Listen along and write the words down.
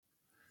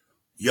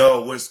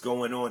Yo, what's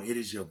going on? It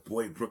is your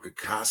boy Brooke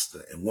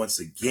Acosta, and once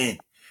again,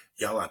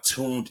 y'all are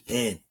tuned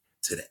in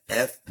to the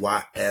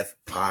FYF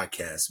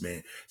Podcast,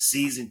 man.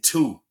 Season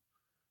 2,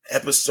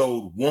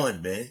 Episode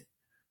 1, man.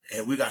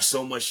 And we got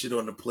so much shit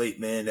on the plate,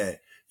 man,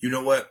 that, you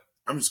know what?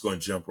 I'm just going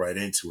to jump right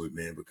into it,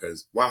 man,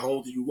 because why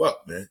hold you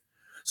up, man?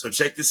 So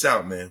check this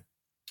out, man.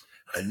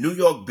 A New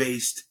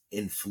York-based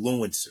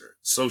influencer,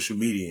 social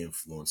media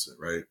influencer,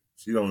 right?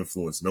 She don't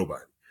influence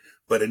nobody.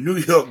 But a New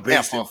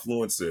York-based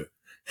influencer,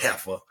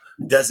 heifer,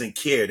 doesn't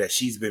care that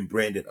she's been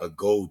branded a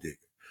gold digger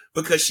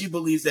because she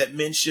believes that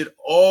men should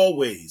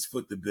always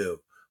foot the bill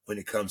when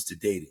it comes to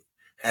dating.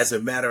 As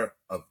a matter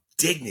of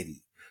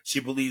dignity, she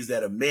believes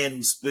that a man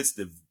who splits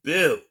the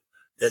bill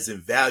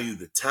doesn't value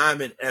the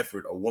time and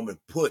effort a woman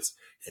puts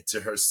into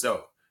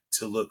herself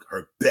to look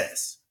her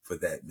best for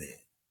that man.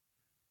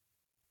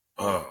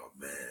 Oh,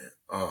 man.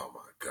 Oh,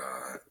 my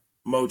God.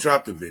 Mo,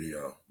 drop the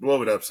video.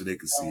 Blow it up so they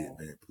can see it,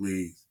 man.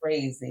 Please.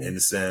 Crazy. And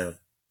the sound.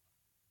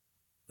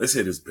 Let's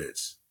hear this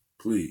bitch.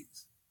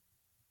 Please.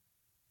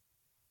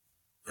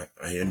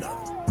 I hear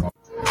nothing.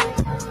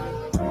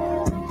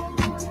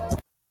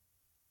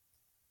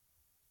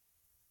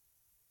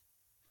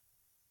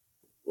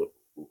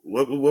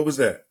 What was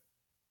that?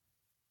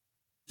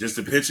 Just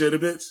a picture of the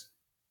bitch?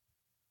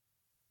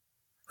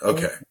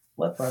 Okay.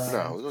 No, we're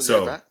gonna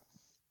so, get that.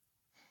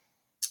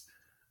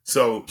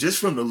 So just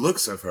from the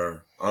looks of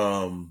her,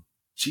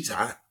 she's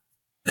hot.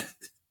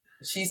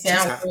 She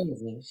sounds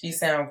crazy. She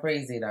sounds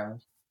crazy though.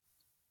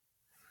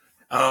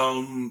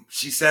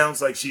 She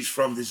sounds like she's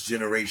from this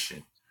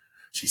generation.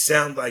 She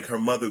sounds like her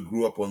mother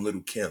grew up on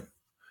Little Kim.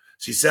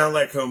 She sounds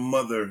like her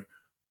mother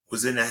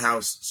was in the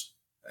house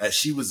as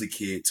she was a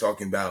kid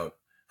talking about,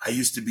 I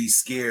used to be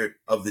scared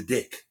of the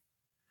dick.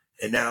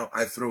 And now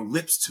I throw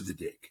lips to the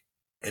dick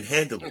and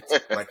handle it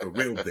like a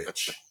real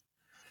bitch.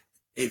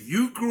 If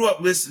you grew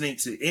up listening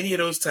to any of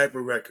those type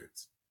of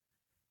records,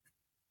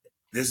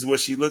 this is what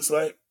she looks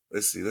like.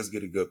 Let's see. Let's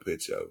get a good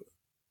picture of her.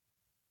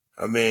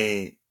 I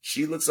mean,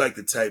 she looks like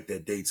the type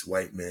that dates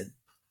white men.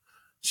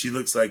 She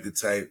looks like the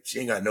type, she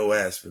ain't got no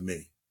ass for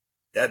me.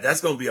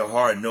 That's going to be a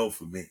hard no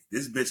for me.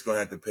 This bitch going to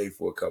have to pay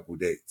for a couple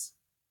dates.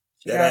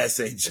 That ass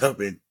ain't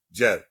jumping.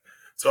 Jeff,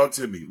 talk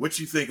to me. What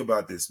you think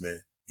about this,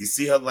 man? You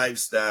see her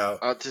lifestyle.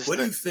 What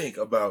do you think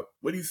about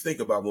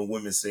when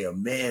women say a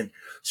man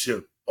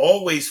should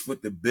always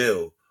foot the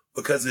bill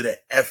because of the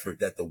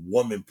effort that the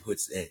woman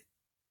puts in?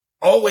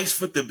 Always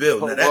foot the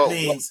bill. Now that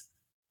means...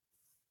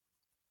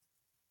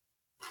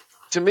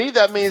 To me,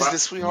 that means that,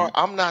 sweetheart,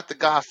 I'm not the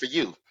guy for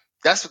you.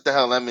 That's what the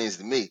hell that means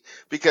to me.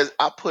 Because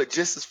I put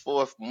just as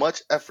forth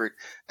much effort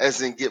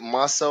as in getting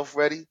myself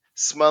ready,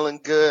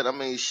 smelling good. I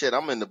mean, shit,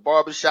 I'm in the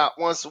barbershop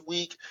once a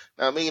week.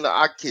 I mean,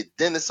 I get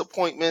dentist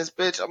appointments,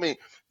 bitch. I mean,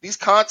 these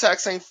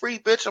contacts ain't free,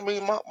 bitch. I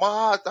mean, my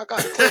eyes, I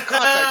got clear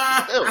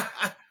contacts still. You know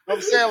what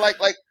I'm saying?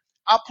 Like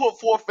I put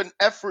forth an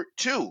effort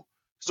too.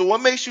 So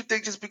what makes you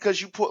think just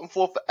because you putting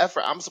forth an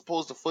effort, I'm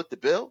supposed to foot the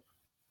bill?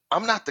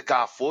 I'm not the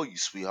guy for you,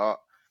 sweetheart.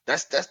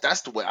 That's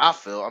the way I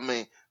feel. I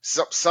mean,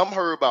 some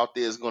herb out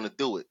there is gonna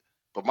do it,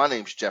 but my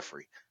name's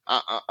Jeffrey.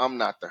 I'm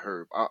not the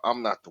herb.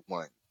 I'm not the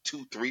 1,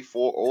 2, 3,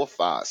 4, or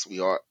 5,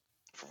 sweetheart.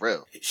 For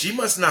real. She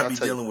must not be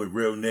dealing with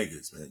real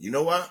niggas, man. You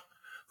know why?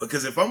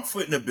 Because if I'm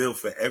footing a bill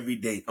for every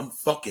date, I'm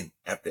fucking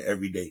after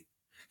every date.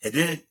 And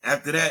then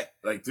after that,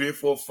 like 3 or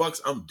 4 fucks,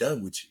 I'm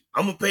done with you.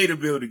 I'm gonna pay the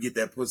bill to get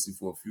that pussy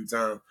for a few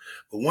times.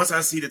 But once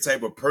I see the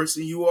type of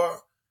person you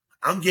are,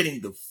 I'm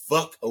getting the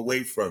fuck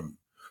away from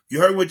you.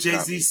 You heard what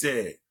Jay-Z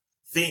said.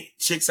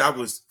 Chicks I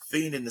was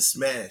fiending to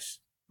smash,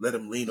 let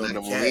them lean on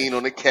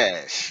the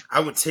cash. I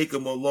would take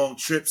them on long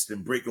trips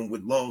than break them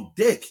with long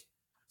dick.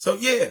 So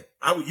yeah,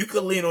 you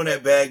could lean on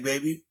that bag,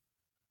 baby,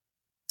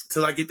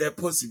 till I get that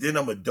pussy. Then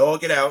I'm gonna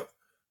dog it out,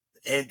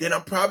 and then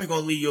I'm probably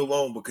gonna leave you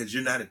alone because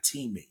you're not a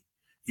teammate.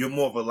 You're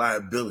more of a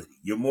liability.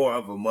 You're more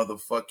of a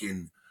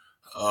motherfucking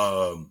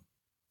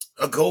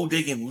a gold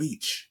digging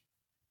leech.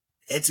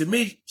 And to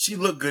me, she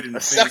looked good in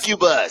the face.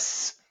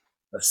 Succubus.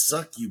 A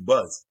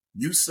succubus.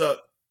 You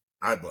suck.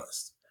 I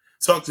bust.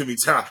 Talk to me,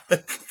 Ty.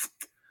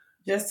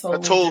 Just her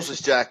toes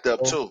was jacked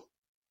up too.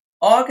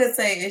 All I can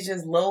say is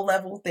just low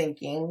level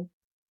thinking.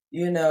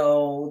 You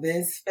know,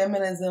 this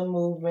feminism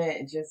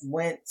movement just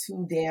went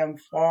too damn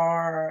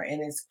far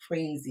and it's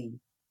crazy.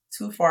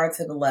 Too far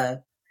to the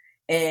left.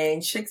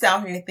 And chicks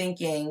out here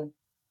thinking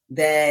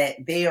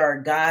that they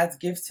are God's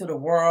gift to the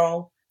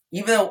world.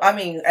 Even though, I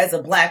mean, as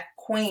a black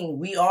queen,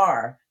 we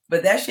are.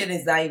 But that shit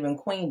is not even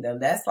queendom.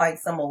 That's like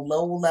some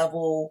low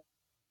level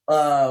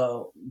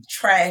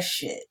trash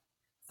shit.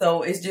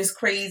 So it's just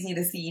crazy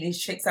to see these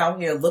chicks out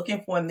here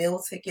looking for a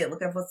meal ticket,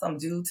 looking for some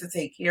dude to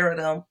take care of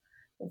them,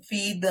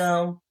 feed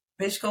them.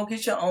 Bitch, go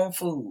get your own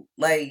food.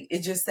 Like, it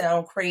just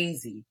sounds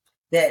crazy.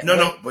 That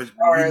no, but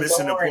you're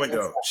missing the point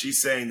though.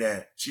 She's saying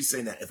that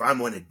if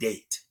I'm on a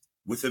date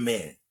with a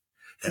man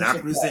and I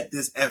present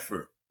this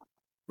effort,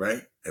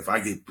 right? If I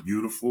get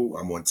beautiful,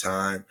 I'm on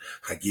time,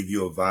 I give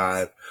you a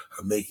vibe,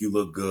 I make you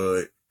look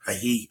good, I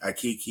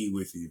kiki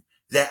with you,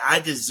 that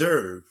I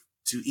deserve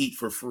to eat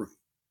for free.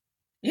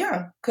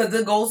 Yeah, because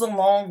it goes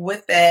along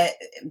with that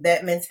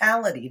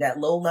mentality, that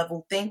low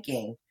level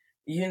thinking.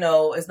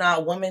 It's not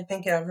a woman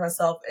thinking of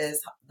herself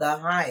as the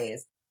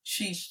highest.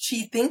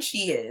 She thinks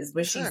she is,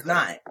 but she's Exactly.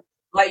 not.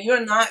 Like,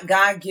 you're not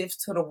God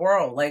gift to the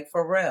world, like,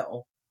 for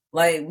real.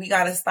 Like, we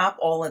got to stop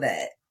all of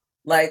that.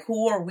 Like,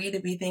 who are we to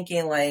be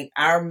thinking like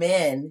our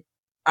men,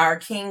 our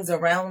kings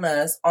around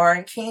us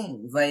aren't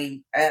kings?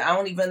 Like, I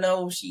don't even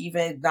know if she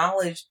even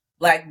acknowledged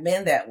black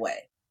men that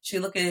way. She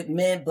look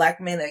at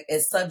black men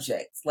as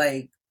subjects,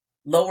 like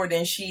lower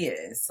than she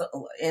is.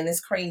 So, and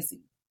it's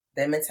crazy.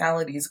 That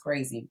mentality is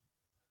crazy.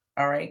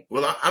 All right.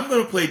 Well, I'm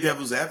going to play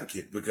devil's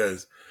advocate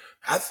because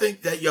I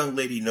think that young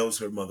lady knows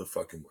her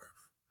motherfucking worth.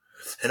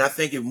 And I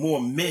think if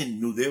more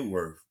men knew their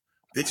worth,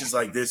 bitches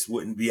like this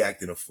wouldn't be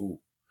acting a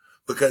fool.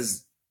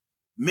 Because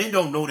men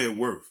don't know their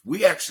worth.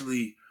 We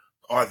actually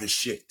are the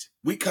shit.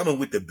 We coming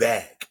with the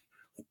bag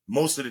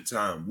most of the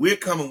time. We're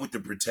coming with the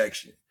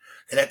protection.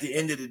 And at the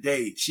end of the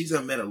day, she's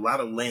met a lot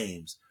of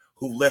lames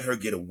who let her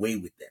get away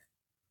with that.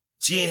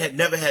 She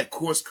never had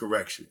course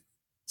correction.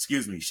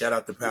 Excuse me. Shout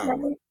out to Power.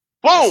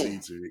 Boom!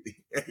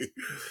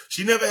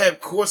 She never had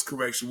course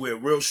correction where a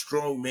real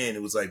strong man,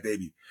 it was like,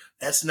 baby,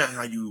 that's not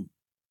how you,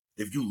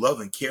 if you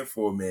love and care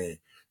for a man,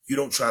 you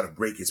don't try to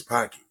break his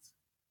pockets.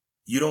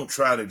 You don't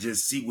try to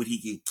just see what he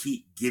can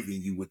keep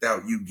giving you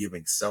without you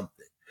giving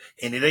something.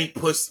 And it ain't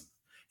pussy.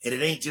 And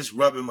it ain't just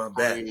rubbing my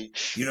back.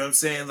 You know what I'm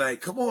saying?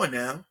 Like, come on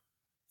now.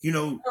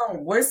 No,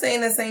 we're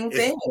saying the same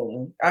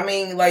thing. I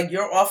mean, like,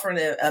 you're offering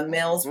a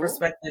male's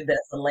perspective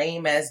that's a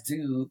lame ass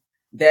dude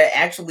that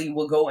actually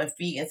will go and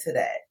feed into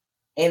that.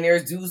 And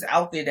there's dudes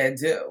out there that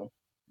do.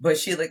 But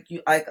she, like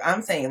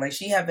I'm saying, like,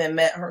 she haven't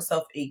met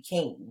herself a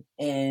king.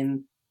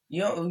 And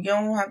you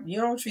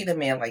don't treat a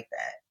man like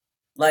that.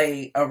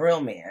 Like a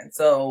real man.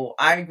 So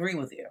I agree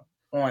with you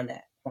on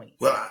that point.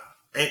 Well,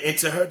 and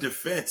to her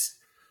defense,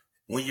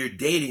 when you're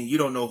dating, you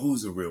don't know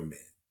who's a real man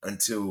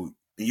until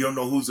you don't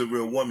know who's a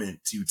real woman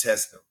till you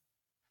test them.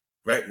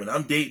 Right? When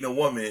I'm dating a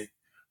woman, if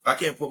I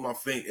can't put my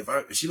finger,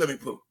 if she let me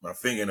put my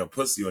finger in her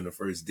pussy on the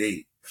first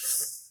date,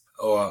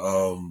 or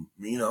I'm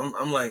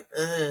like,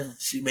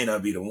 she may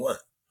not be the one.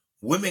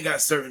 Women got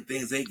certain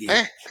things they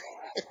gauge.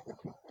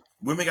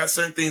 Women got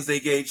certain things they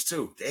gauge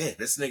too. Damn,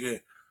 this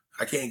nigga,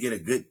 I can't get a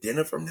good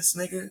dinner from this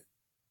nigga.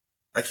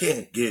 I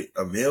can't get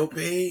a meal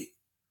paid.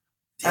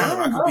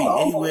 Damn, I could be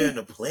anywhere on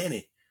the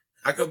planet.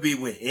 I could be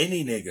with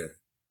any nigga,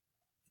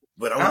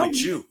 but I'm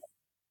with you.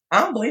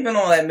 I don't believe in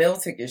all that meal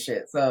ticket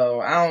shit,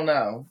 so I don't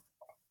know.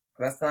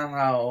 That's not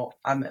how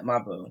I met my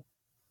boo.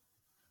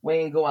 We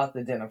didn't go out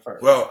to dinner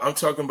first. Well,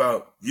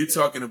 you're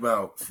talking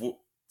about,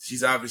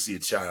 she's obviously a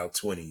child,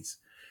 20s.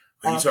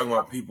 But you're talking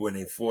about people in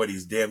their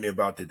 40s, damn near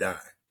about to die.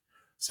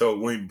 So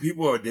when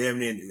people are damn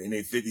near in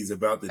their 50s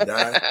about to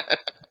die,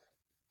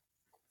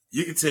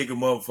 you can take a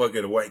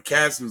motherfucker to White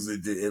Castles,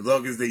 as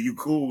long as you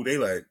cool, they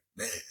like,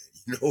 man,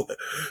 you know what?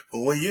 But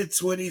when you're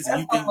 20s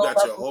and you think you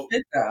got your whole...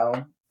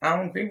 I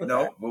don't agree with that.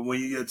 No, but when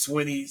you're in your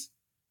 20s,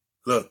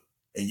 look,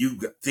 and you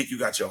think you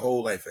got your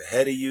whole life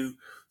ahead of you,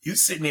 you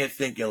sitting there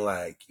thinking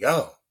like,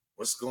 yo,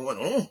 what's going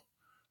on?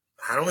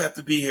 I don't have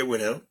to be here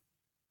with him.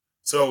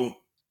 So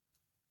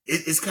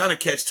it's kind of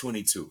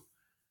catch-22.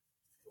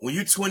 When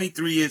you're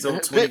 23 years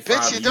old, 25,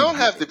 bitch, you don't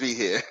have to be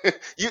here.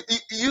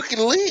 You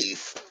can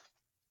leave.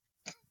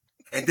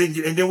 And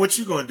then what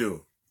you gonna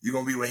do? You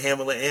gonna be with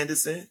Pamela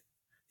Anderson?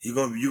 You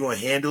gonna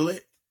handle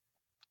it?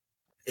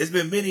 It's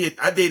been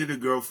I dated a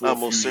girl for a few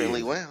years. Most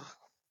certainly will.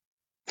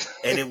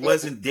 And it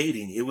wasn't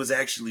dating. It was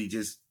actually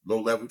just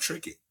low-level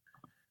tricking.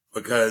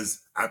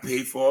 Because I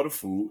paid for all the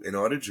food and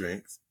all the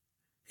drinks.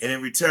 And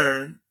in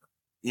return,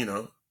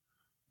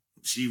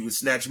 she would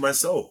snatch my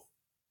soul.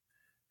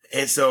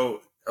 And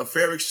so a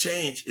fair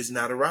exchange is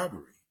not a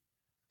robbery.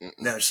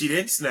 Now, if she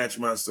didn't snatch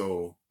my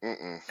soul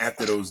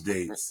after those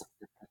dates,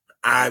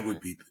 I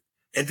would be.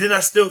 And then I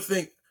still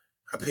think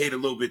I paid a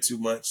little bit too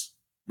much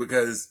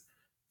because,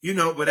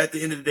 but at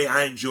the end of the day,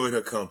 I enjoyed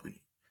her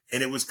company.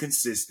 And it was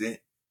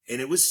consistent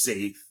and it was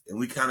safe. And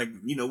we kind of,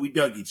 we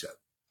dug each other.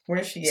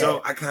 Where's she so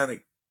at? I kind of,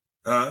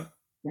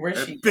 Where's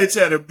that she bitch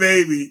had a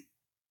baby.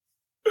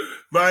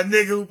 My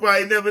nigga who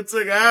probably never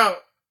took her out.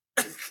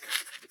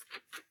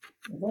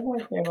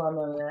 Nobody care about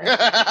none of that.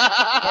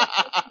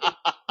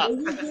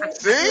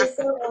 See?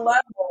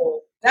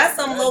 That's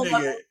some low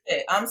level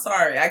shit. I'm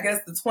sorry. I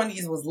guess the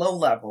 20s was low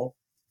level.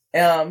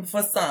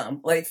 For some.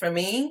 Like for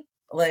me,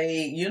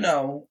 like,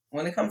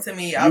 when it comes to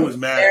me, I was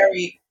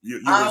married.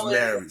 You was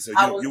married. So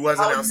you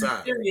wasn't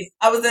outside.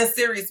 I was in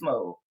serious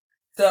mode.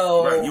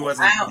 So right, you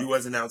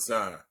wasn't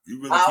outside.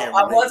 You really can't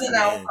relate. I wasn't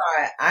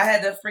outside. I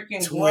had to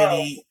freaking 20,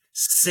 grow.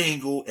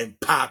 Single and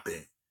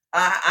popping.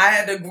 I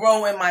had to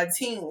grow in my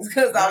teens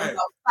because I was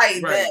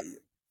outside then.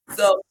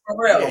 So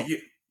for real.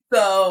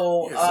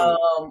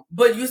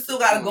 But you still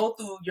got to go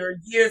through your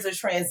years of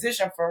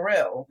transition for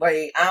real.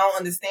 Like, I don't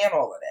understand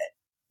all of that,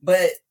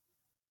 but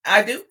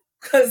I do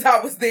because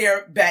I was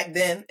there back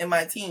then in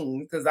my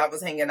teens because I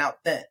was hanging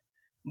out then.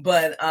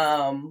 But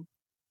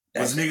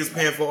was niggas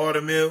paying for all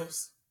the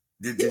meals?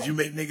 Did you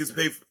make niggas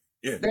pay for?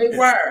 Yeah, they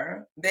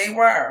They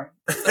were.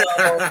 So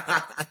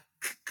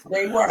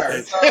they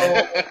were. So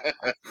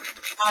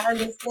I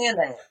understand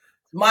that.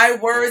 My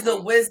words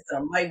of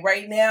wisdom, like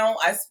right now,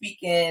 I speak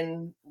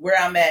in where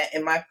I'm at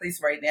in my place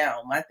right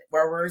now. My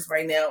words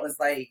right now is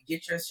like,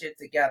 get your shit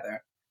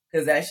together,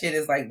 because that shit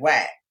is like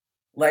whack,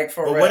 like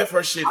for But real. what if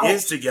her shit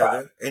is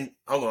together? And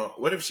hold on,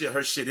 what if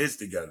her shit is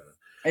together,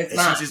 It's and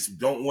not. she just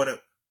don't want to?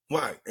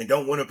 Why? And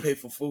don't want to pay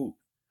for food?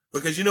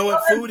 Because you know what,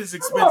 Well, food is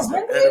expensive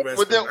at a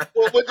But then, restaurant.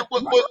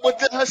 but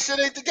then her shit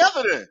ain't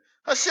together then.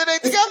 Her shit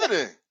ain't together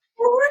then.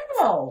 For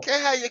real.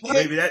 Can't have your cake.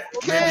 Maybe You maybe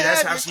can't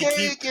that's have how your she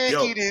keep. cake and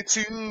Yo, eat it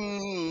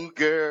too,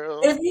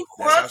 girl. If you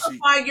that's how she.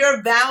 quantify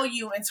your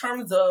value in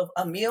terms of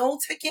a meal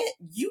ticket,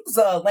 you's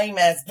a lame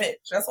ass bitch.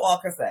 That's all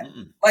I can say.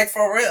 Like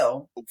for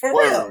real. For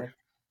Word. real.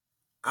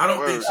 I don't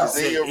Word. think she Cause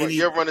then said any.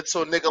 you're running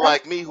to a nigga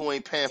like me who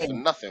ain't paying for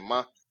nothing,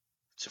 man.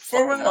 It's your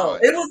For fucking real.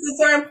 mind. It was a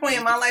certain point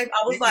in my life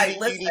I was like, You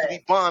listen, need to be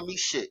buying me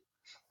shit.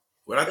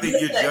 Well, I think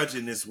you're listen,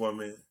 judging this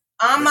woman.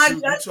 I'm But not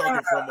you judging talking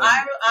her. from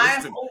I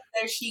listen, hope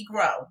that she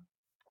grow.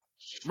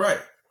 right?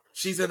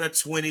 She's in her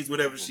 20s,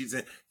 whatever she's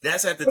in.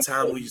 That's at the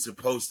time when you're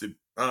supposed to.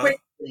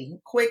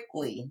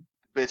 Quickly.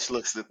 Bitch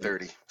looks the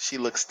 30. She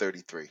looks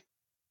 33.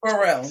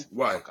 For real.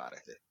 Why? Fuck out of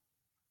here.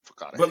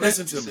 Fuck out of But here.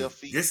 listen to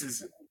me. This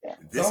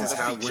is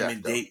how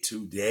women date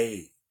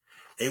today.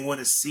 They want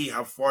to see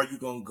how far you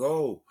gonna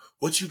go.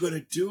 What you gonna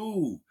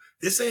do?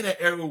 This ain't an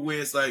era where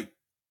it's like,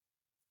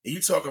 and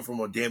you talking from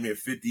a damn near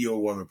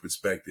 50-year-old woman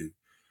perspective.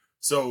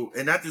 So,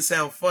 and not to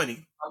sound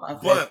funny,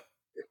 but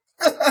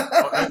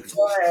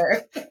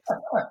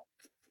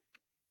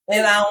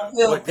and I don't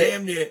feel but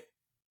damn near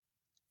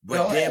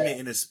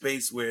in a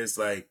space where it's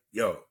like,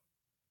 yo,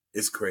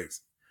 it's crazy.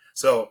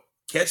 So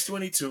catch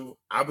 22,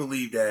 I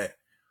believe that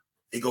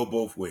it go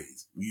both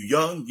ways. You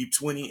young, you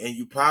 20, and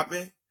you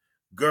popping,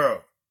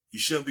 girl, you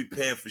shouldn't be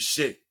paying for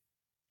shit.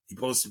 You're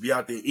supposed to be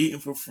out there eating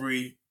for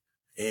free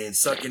and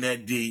sucking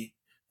that D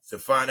to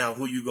find out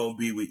who you gonna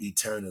be with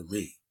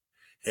eternally.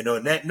 And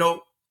on that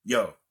note,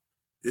 yo,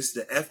 this is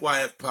the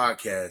FYF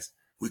podcast.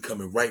 We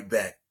coming right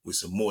back with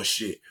some more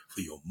shit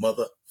for your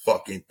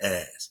motherfucking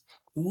ass.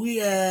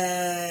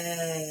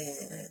 Yeah.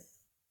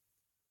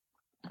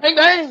 Bang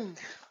bang.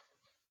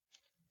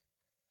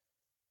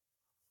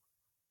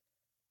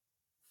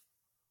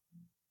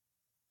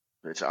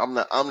 Bitch,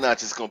 I'm not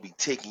just gonna be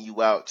taking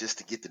you out just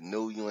to get to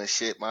know you and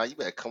shit, man. You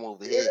better come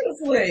over here.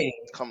 Seriously.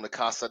 Come to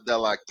Casa de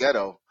la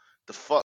Ghetto. The fuck